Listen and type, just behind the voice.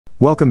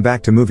Welcome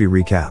back to Movie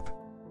Recap.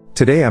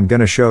 Today I'm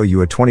gonna show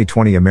you a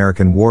 2020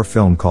 American war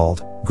film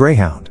called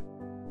Greyhound.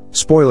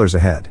 Spoilers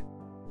ahead.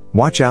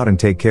 Watch out and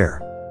take care.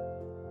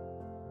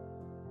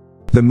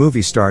 The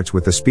movie starts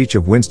with the speech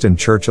of Winston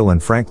Churchill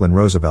and Franklin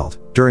Roosevelt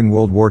during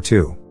World War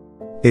II.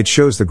 It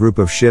shows the group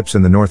of ships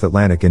in the North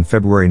Atlantic in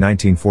February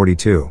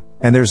 1942,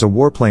 and there's a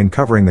warplane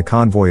covering the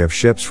convoy of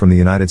ships from the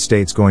United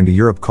States going to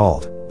Europe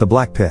called the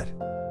Black Pit.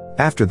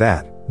 After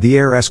that, the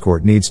air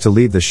escort needs to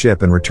leave the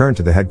ship and return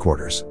to the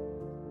headquarters.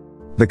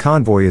 The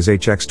convoy is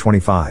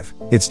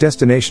HX-25, its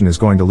destination is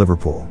going to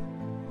Liverpool.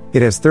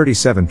 It has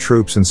 37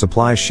 troops and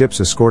supply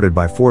ships escorted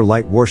by 4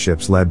 light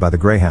warships led by the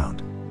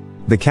Greyhound.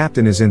 The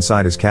captain is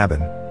inside his cabin,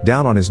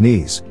 down on his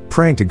knees,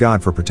 praying to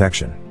God for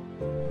protection.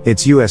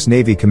 It's U.S.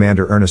 Navy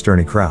Commander Ernest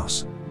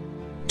Krause.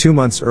 2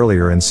 months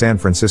earlier in San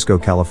Francisco,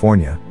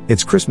 California,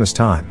 it's Christmas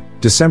time,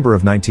 December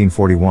of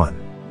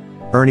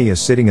 1941. Ernie is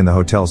sitting in the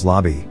hotel's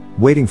lobby,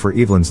 waiting for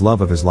Evelyn's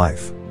love of his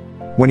life.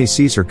 When he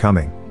sees her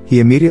coming, he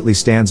immediately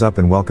stands up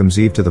and welcomes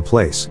Eve to the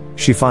place.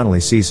 She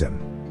finally sees him.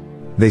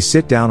 They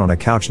sit down on a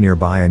couch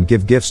nearby and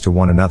give gifts to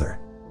one another.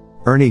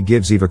 Ernie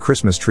gives Eve a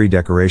Christmas tree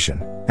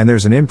decoration, and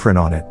there's an imprint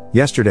on it,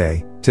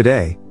 yesterday,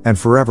 today, and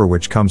forever,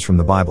 which comes from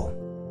the Bible.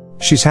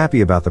 She's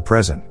happy about the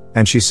present,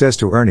 and she says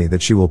to Ernie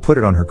that she will put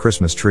it on her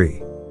Christmas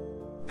tree.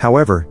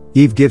 However,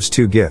 Eve gives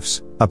 2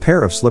 gifts, a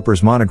pair of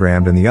slippers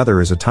monogrammed and the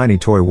other is a tiny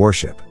toy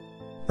warship.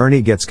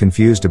 Ernie gets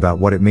confused about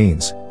what it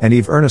means, and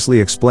Eve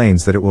earnestly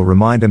explains that it will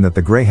remind him that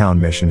the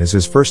Greyhound mission is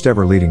his first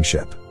ever leading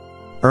ship.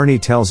 Ernie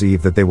tells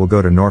Eve that they will go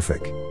to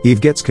Norfolk.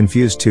 Eve gets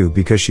confused too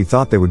because she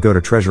thought they would go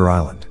to Treasure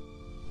Island.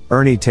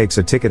 Ernie takes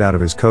a ticket out of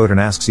his coat and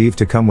asks Eve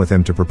to come with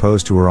him to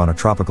propose to her on a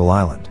tropical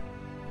island.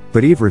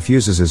 But Eve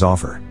refuses his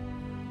offer.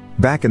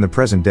 Back in the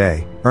present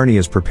day, Ernie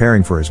is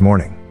preparing for his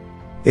morning.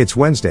 It's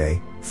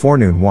Wednesday,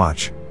 forenoon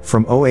watch,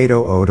 from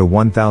 0800 to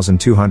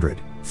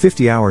 1200,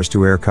 50 hours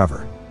to air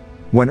cover.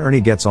 When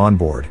Ernie gets on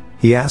board,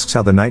 he asks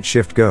how the night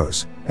shift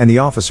goes, and the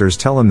officers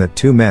tell him that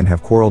 2 men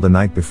have quarreled a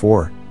night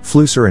before,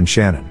 Flusser and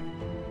Shannon.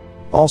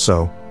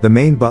 Also, the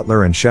main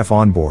butler and chef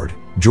on board,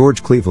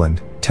 George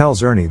Cleveland,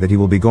 tells Ernie that he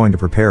will be going to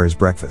prepare his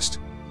breakfast.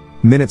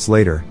 Minutes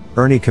later,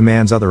 Ernie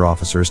commands other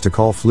officers to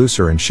call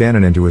Flusser and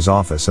Shannon into his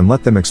office and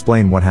let them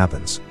explain what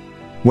happens.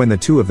 When the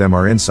 2 of them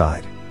are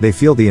inside, they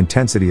feel the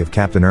intensity of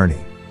Captain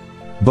Ernie.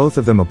 Both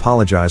of them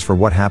apologize for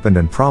what happened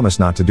and promise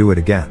not to do it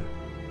again.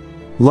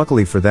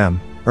 Luckily for them,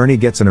 Ernie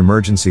gets an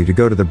emergency to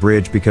go to the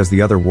bridge because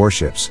the other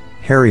warships,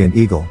 Harry and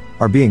Eagle,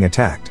 are being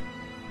attacked.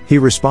 He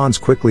responds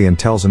quickly and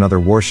tells another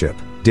warship,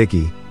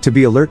 Dickie, to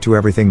be alert to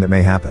everything that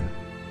may happen.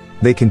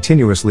 They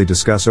continuously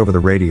discuss over the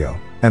radio,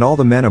 and all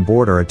the men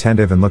aboard are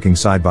attentive and looking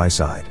side by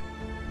side.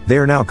 They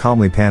are now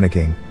calmly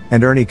panicking,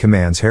 and Ernie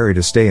commands Harry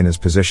to stay in his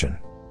position.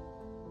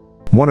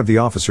 One of the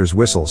officers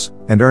whistles,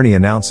 and Ernie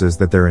announces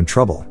that they're in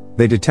trouble.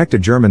 They detect a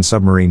German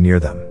submarine near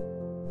them.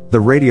 The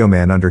radio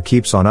man under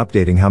keeps on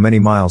updating how many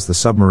miles the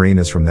submarine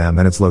is from them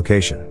and its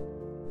location.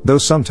 Though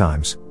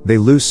sometimes, they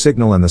lose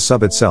signal in the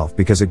sub itself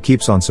because it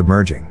keeps on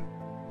submerging.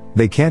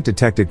 They can't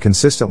detect it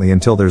consistently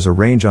until there's a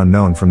range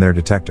unknown from their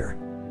detector.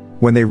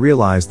 When they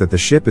realize that the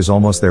ship is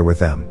almost there with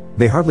them,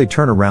 they hardly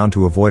turn around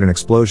to avoid an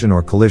explosion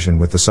or collision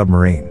with the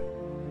submarine.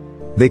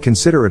 They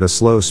consider it a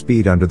slow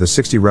speed under the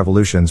 60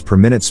 revolutions per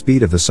minute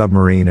speed of the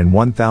submarine and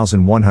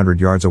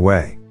 1,100 yards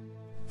away.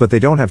 But they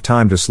don't have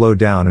time to slow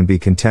down and be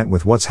content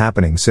with what's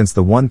happening since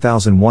the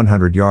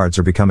 1,100 yards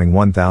are becoming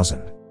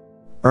 1,000.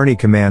 Ernie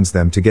commands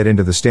them to get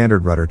into the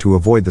standard rudder to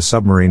avoid the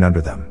submarine under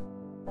them.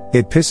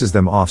 It pisses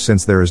them off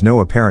since there is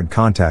no apparent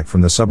contact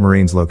from the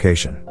submarine's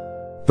location.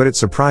 But it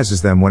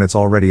surprises them when it's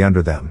already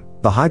under them.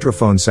 The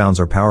hydrophone sounds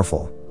are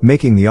powerful,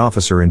 making the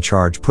officer in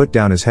charge put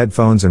down his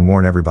headphones and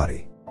warn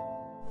everybody.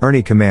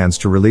 Ernie commands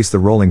to release the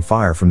rolling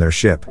fire from their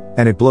ship,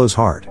 and it blows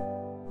hard.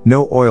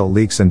 No oil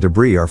leaks and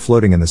debris are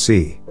floating in the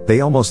sea.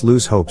 They almost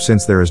lose hope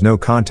since there is no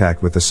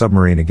contact with the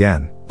submarine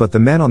again, but the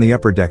men on the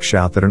upper deck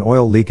shout that an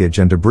oil leakage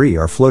and debris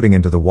are floating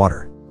into the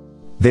water.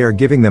 They are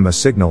giving them a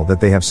signal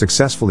that they have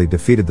successfully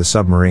defeated the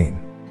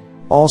submarine.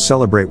 All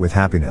celebrate with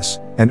happiness,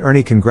 and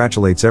Ernie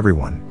congratulates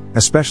everyone,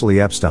 especially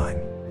Epstein.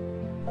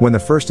 When the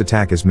first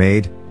attack is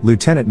made,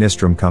 Lieutenant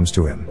Nystrom comes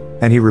to him,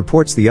 and he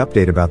reports the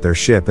update about their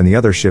ship and the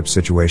other ship's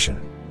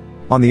situation.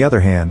 On the other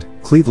hand,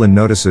 Cleveland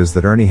notices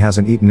that Ernie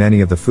hasn't eaten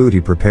any of the food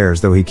he prepares,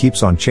 though he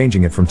keeps on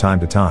changing it from time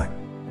to time.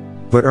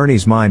 But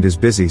Ernie's mind is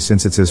busy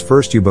since it's his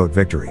first U-boat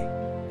victory.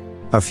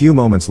 A few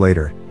moments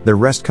later, their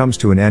rest comes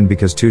to an end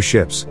because 2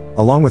 ships,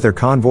 along with their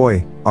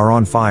convoy, are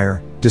on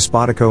fire,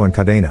 Despotico and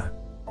Cadena.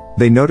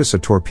 They notice a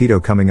torpedo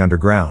coming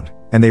underground,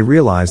 and they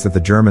realize that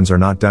the Germans are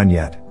not done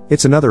yet.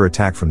 It's another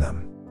attack from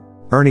them.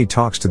 Ernie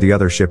talks to the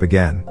other ship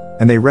again,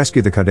 and they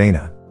rescue the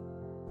Cadena.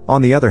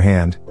 On the other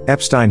hand,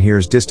 Epstein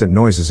hears distant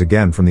noises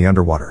again from the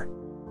underwater.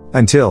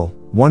 Until,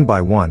 one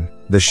by one,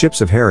 the ships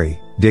of Harry,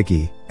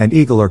 Dickie, and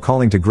Eagle are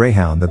calling to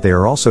Greyhound that they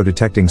are also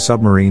detecting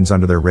submarines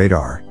under their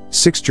radar.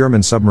 6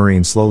 German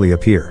submarines slowly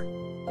appear.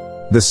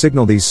 The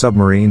signal these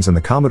submarines and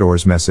the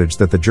Commodore's message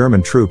that the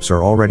German troops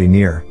are already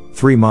near,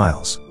 3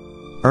 miles.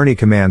 Ernie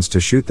commands to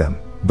shoot them,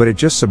 but it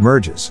just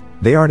submerges.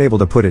 They aren't able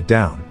to put it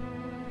down.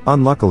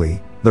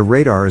 Unluckily, the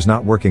radar is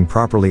not working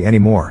properly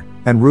anymore,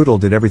 and Rudel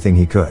did everything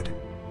he could.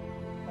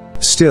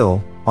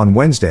 Still, on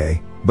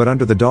Wednesday, but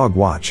under the dog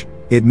watch,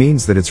 it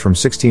means that it's from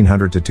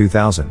 1600 to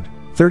 2000,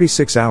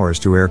 36 hours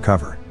to air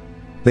cover.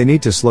 They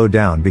need to slow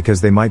down because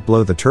they might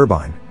blow the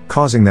turbine,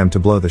 causing them to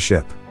blow the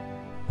ship.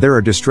 There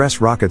are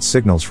distress rocket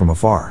signals from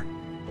afar.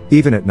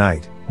 Even at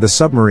night, the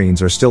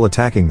submarines are still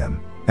attacking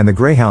them, and the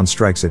Greyhound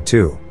strikes at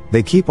 2.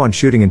 They keep on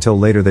shooting until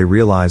later they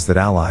realize that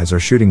allies are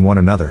shooting one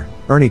another.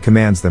 Ernie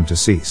commands them to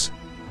cease.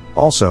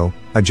 Also,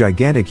 a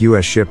gigantic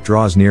US ship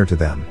draws near to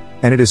them,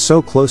 and it is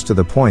so close to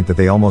the point that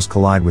they almost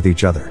collide with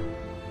each other.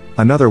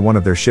 Another one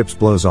of their ships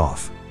blows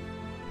off.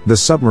 The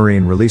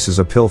submarine releases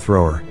a pill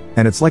thrower,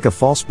 and it's like a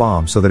false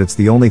bomb so that it's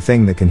the only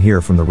thing that can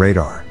hear from the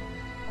radar.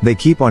 They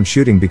keep on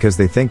shooting because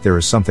they think there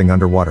is something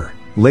underwater.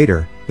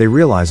 Later, they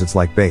realize it's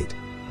like bait.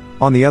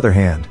 On the other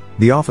hand,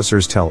 the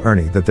officers tell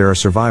Ernie that there are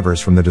survivors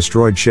from the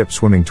destroyed ship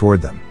swimming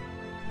toward them.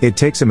 It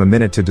takes him a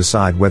minute to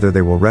decide whether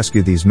they will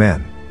rescue these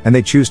men, and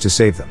they choose to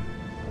save them.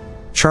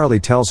 Charlie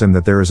tells him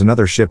that there is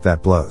another ship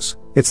that blows.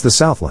 It's the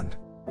Southland.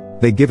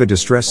 They give a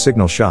distress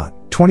signal shot.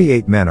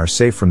 28 men are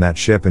safe from that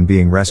ship and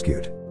being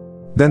rescued.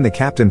 Then the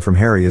captain from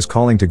Harry is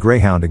calling to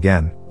Greyhound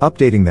again,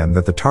 updating them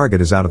that the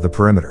target is out of the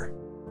perimeter.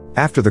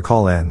 After the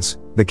call ends,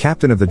 the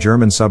captain of the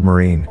German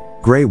submarine,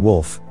 Grey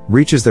Wolf,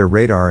 reaches their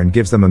radar and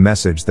gives them a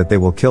message that they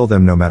will kill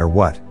them no matter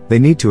what. They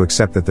need to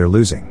accept that they're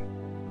losing.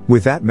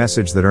 With that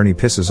message that Ernie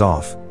pisses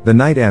off, the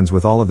night ends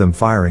with all of them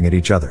firing at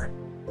each other.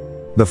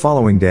 The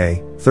following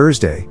day,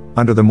 Thursday,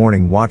 under the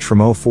morning watch from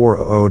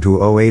 0400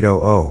 to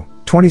 0800,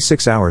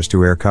 26 hours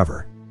to air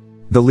cover.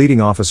 The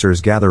leading officers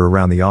gather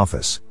around the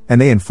office,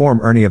 and they inform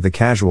Ernie of the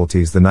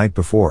casualties the night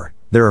before.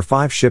 There are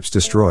 5 ships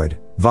destroyed: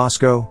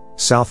 Vasco,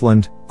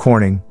 Southland,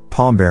 Corning,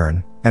 Palm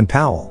Baron, and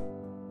Powell.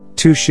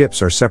 2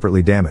 ships are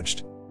separately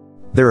damaged.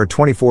 There are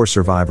 24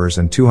 survivors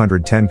and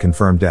 210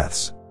 confirmed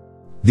deaths.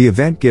 The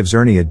event gives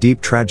Ernie a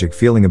deep tragic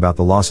feeling about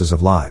the losses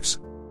of lives.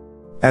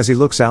 As he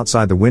looks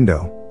outside the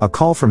window, a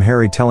call from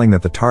Harry telling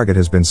that the target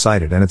has been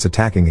sighted and it's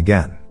attacking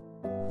again.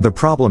 The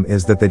problem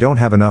is that they don't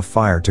have enough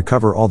fire to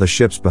cover all the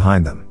ships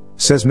behind them,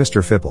 says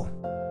Mr. Fipple.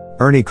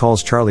 Ernie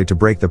calls Charlie to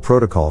break the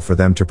protocol for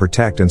them to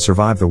protect and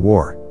survive the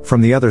war.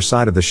 From the other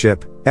side of the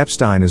ship,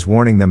 Epstein is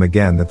warning them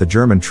again that the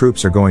German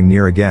troops are going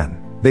near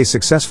again. They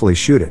successfully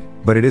shoot it,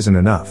 but it isn't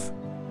enough.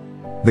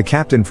 The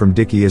captain from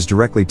Dickie is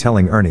directly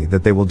telling Ernie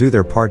that they will do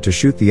their part to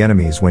shoot the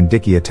enemies when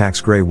Dickie attacks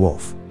Grey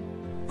Wolf.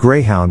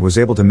 Greyhound was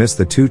able to miss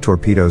the 2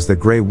 torpedoes that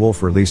Grey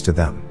Wolf released to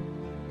them.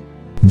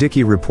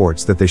 Dickie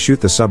reports that they shoot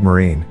the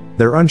submarine.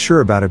 They're unsure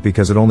about it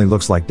because it only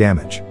looks like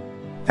damage.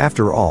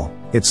 After all,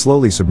 it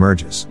slowly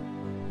submerges.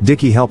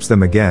 Dickie helps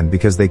them again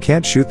because they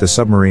can't shoot the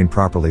submarine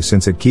properly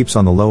since it keeps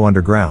on the low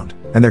underground,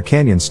 and their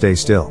canyons stay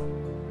still.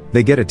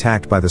 They get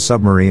attacked by the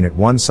submarine at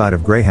one side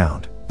of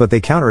Greyhound, but they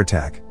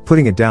counterattack,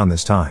 putting it down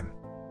this time.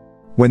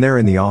 When they're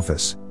in the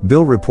office,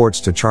 Bill reports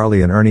to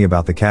Charlie and Ernie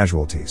about the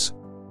casualties.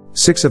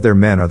 6 of their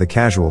men are the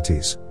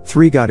casualties.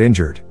 3 got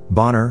injured: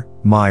 Bonner,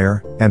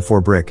 Meyer, and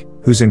Forbrick,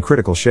 who's in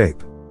critical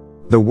shape.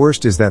 The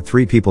worst is that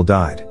 3 people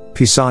died: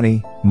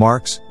 Pisani,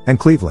 Marks, and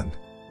Cleveland.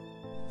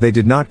 They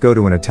did not go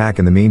to an attack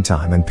in the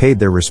meantime and paid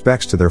their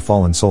respects to their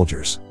fallen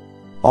soldiers.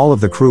 All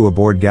of the crew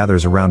aboard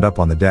gathers around up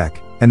on the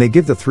deck, and they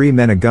give the 3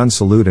 men a gun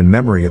salute in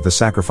memory of the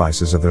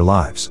sacrifices of their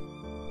lives.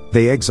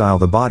 They exile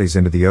the bodies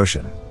into the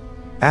ocean.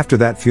 After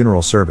that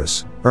funeral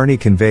service, Ernie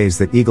conveys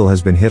that Eagle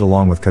has been hit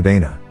along with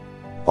Cadena.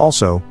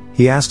 Also,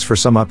 he asks for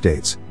some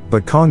updates,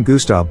 but Kong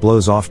Gustav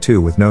blows off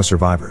too with no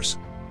survivors.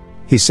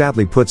 He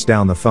sadly puts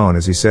down the phone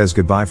as he says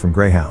goodbye from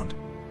Greyhound.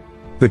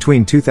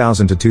 Between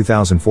 2000 to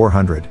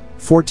 2400,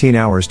 14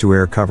 hours to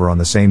air cover on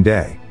the same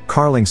day,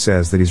 Carling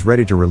says that he's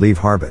ready to relieve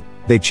Harbit.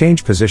 They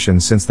change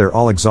positions since they're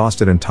all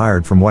exhausted and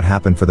tired from what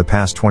happened for the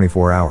past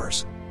 24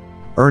 hours.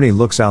 Ernie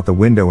looks out the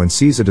window and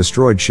sees a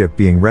destroyed ship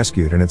being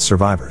rescued and its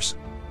survivors.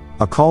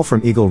 A call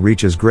from Eagle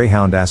reaches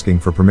Greyhound asking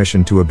for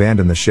permission to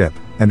abandon the ship,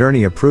 and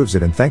Ernie approves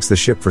it and thanks the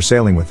ship for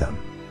sailing with them.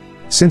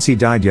 Since he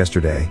died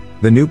yesterday,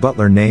 the new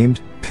butler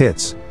named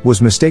Pitts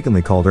was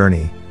mistakenly called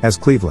Ernie as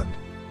Cleveland.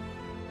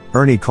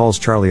 Ernie calls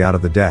Charlie out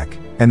of the deck,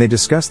 and they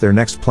discuss their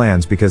next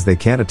plans because they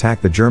can't attack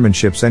the German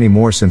ships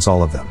anymore since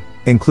all of them,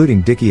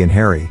 including Dickie and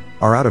Harry,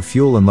 are out of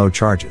fuel and low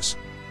charges.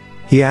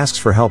 He asks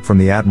for help from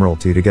the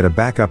Admiralty to get a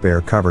backup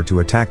air cover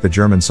to attack the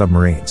German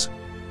submarines.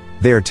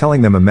 They are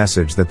telling them a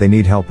message that they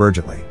need help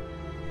urgently.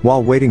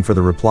 While waiting for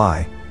the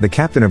reply, the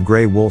captain of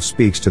Grey Wolf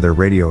speaks to their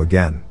radio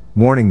again,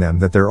 warning them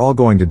that they're all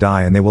going to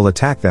die and they will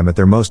attack them at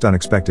their most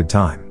unexpected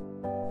time.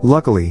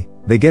 Luckily,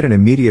 they get an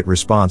immediate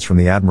response from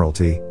the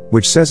Admiralty,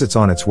 which says it's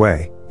on its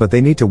way, but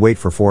they need to wait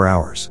for 4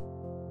 hours.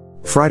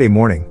 Friday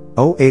morning,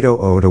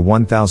 0800 to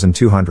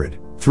 1200,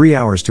 3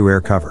 hours to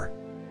air cover.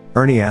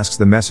 Ernie asks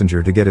the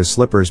messenger to get his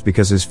slippers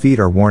because his feet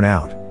are worn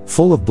out,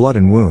 full of blood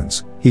and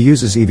wounds. He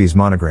uses Evie's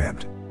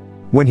monogrammed.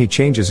 When he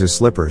changes his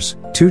slippers,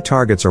 2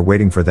 targets are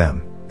waiting for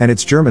them, and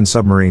it's German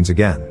submarines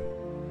again.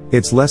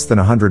 It's less than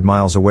 100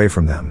 miles away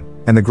from them,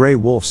 and the Grey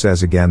Wolf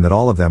says again that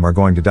all of them are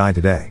going to die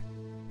today.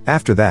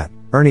 After that,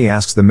 Ernie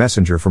asks the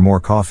messenger for more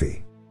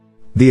coffee.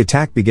 The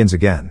attack begins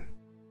again.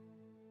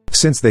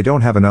 Since they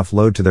don't have enough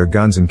load to their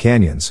guns and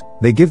cannons,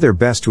 they give their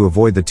best to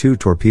avoid the 2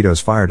 torpedoes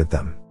fired at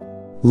them.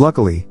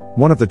 Luckily,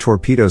 one of the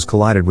torpedoes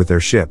collided with their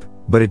ship,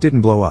 but it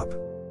didn't blow up.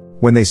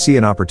 When they see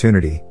an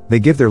opportunity, they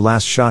give their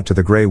last shot to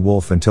the Grey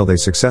Wolf until they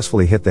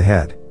successfully hit the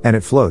head, and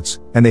it floats,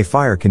 and they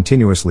fire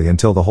continuously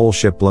until the whole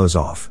ship blows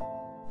off.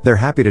 They're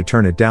happy to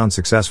turn it down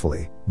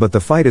successfully, but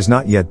the fight is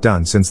not yet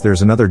done since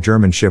there's another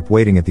German ship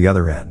waiting at the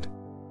other end.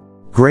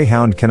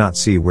 Greyhound cannot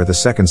see where the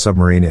second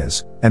submarine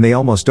is, and they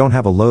almost don't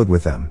have a load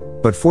with them,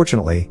 but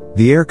fortunately,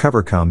 the air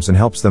cover comes and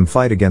helps them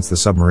fight against the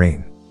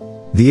submarine.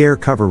 The air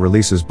cover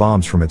releases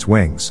bombs from its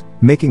wings,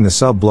 making the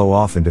sub blow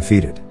off and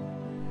defeat it.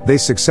 They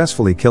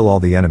successfully kill all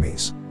the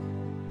enemies.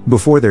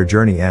 Before their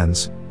journey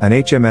ends, an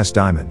HMS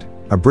Diamond,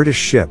 a British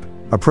ship,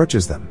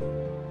 approaches them.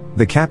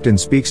 The captain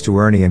speaks to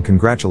Ernie and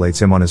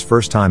congratulates him on his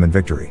first time in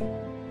victory.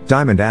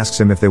 Diamond asks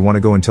him if they want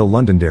to go until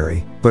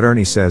Londonderry, but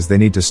Ernie says they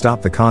need to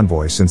stop the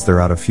convoy since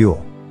they're out of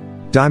fuel.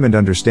 Diamond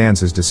understands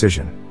his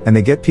decision, and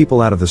they get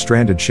people out of the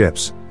stranded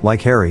ships,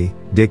 like Harry,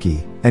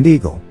 Dickie, and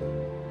Eagle.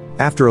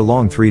 After a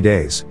long 3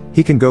 days,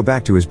 he can go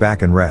back to his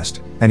back and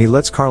rest, and he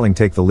lets Carling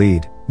take the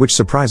lead, which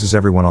surprises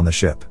everyone on the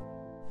ship.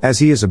 As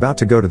he is about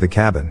to go to the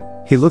cabin,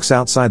 he looks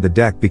outside the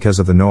deck because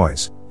of the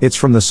noise. It's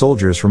from the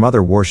soldiers from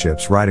other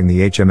warships riding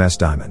the HMS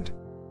Diamond.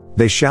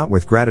 They shout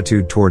with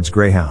gratitude towards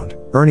Greyhound.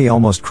 Ernie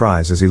almost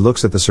cries as he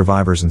looks at the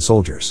survivors and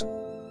soldiers.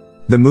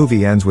 The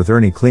movie ends with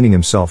Ernie cleaning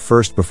himself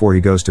first before he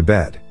goes to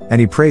bed,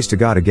 and he prays to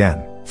God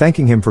again,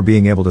 thanking him for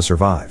being able to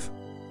survive.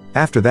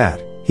 After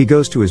that, he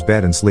goes to his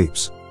bed and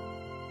sleeps.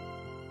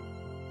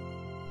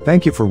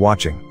 Thank you for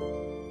watching.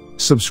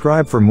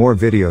 Subscribe for more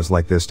videos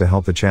like this to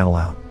help the channel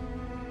out.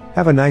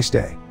 Have a nice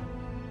day.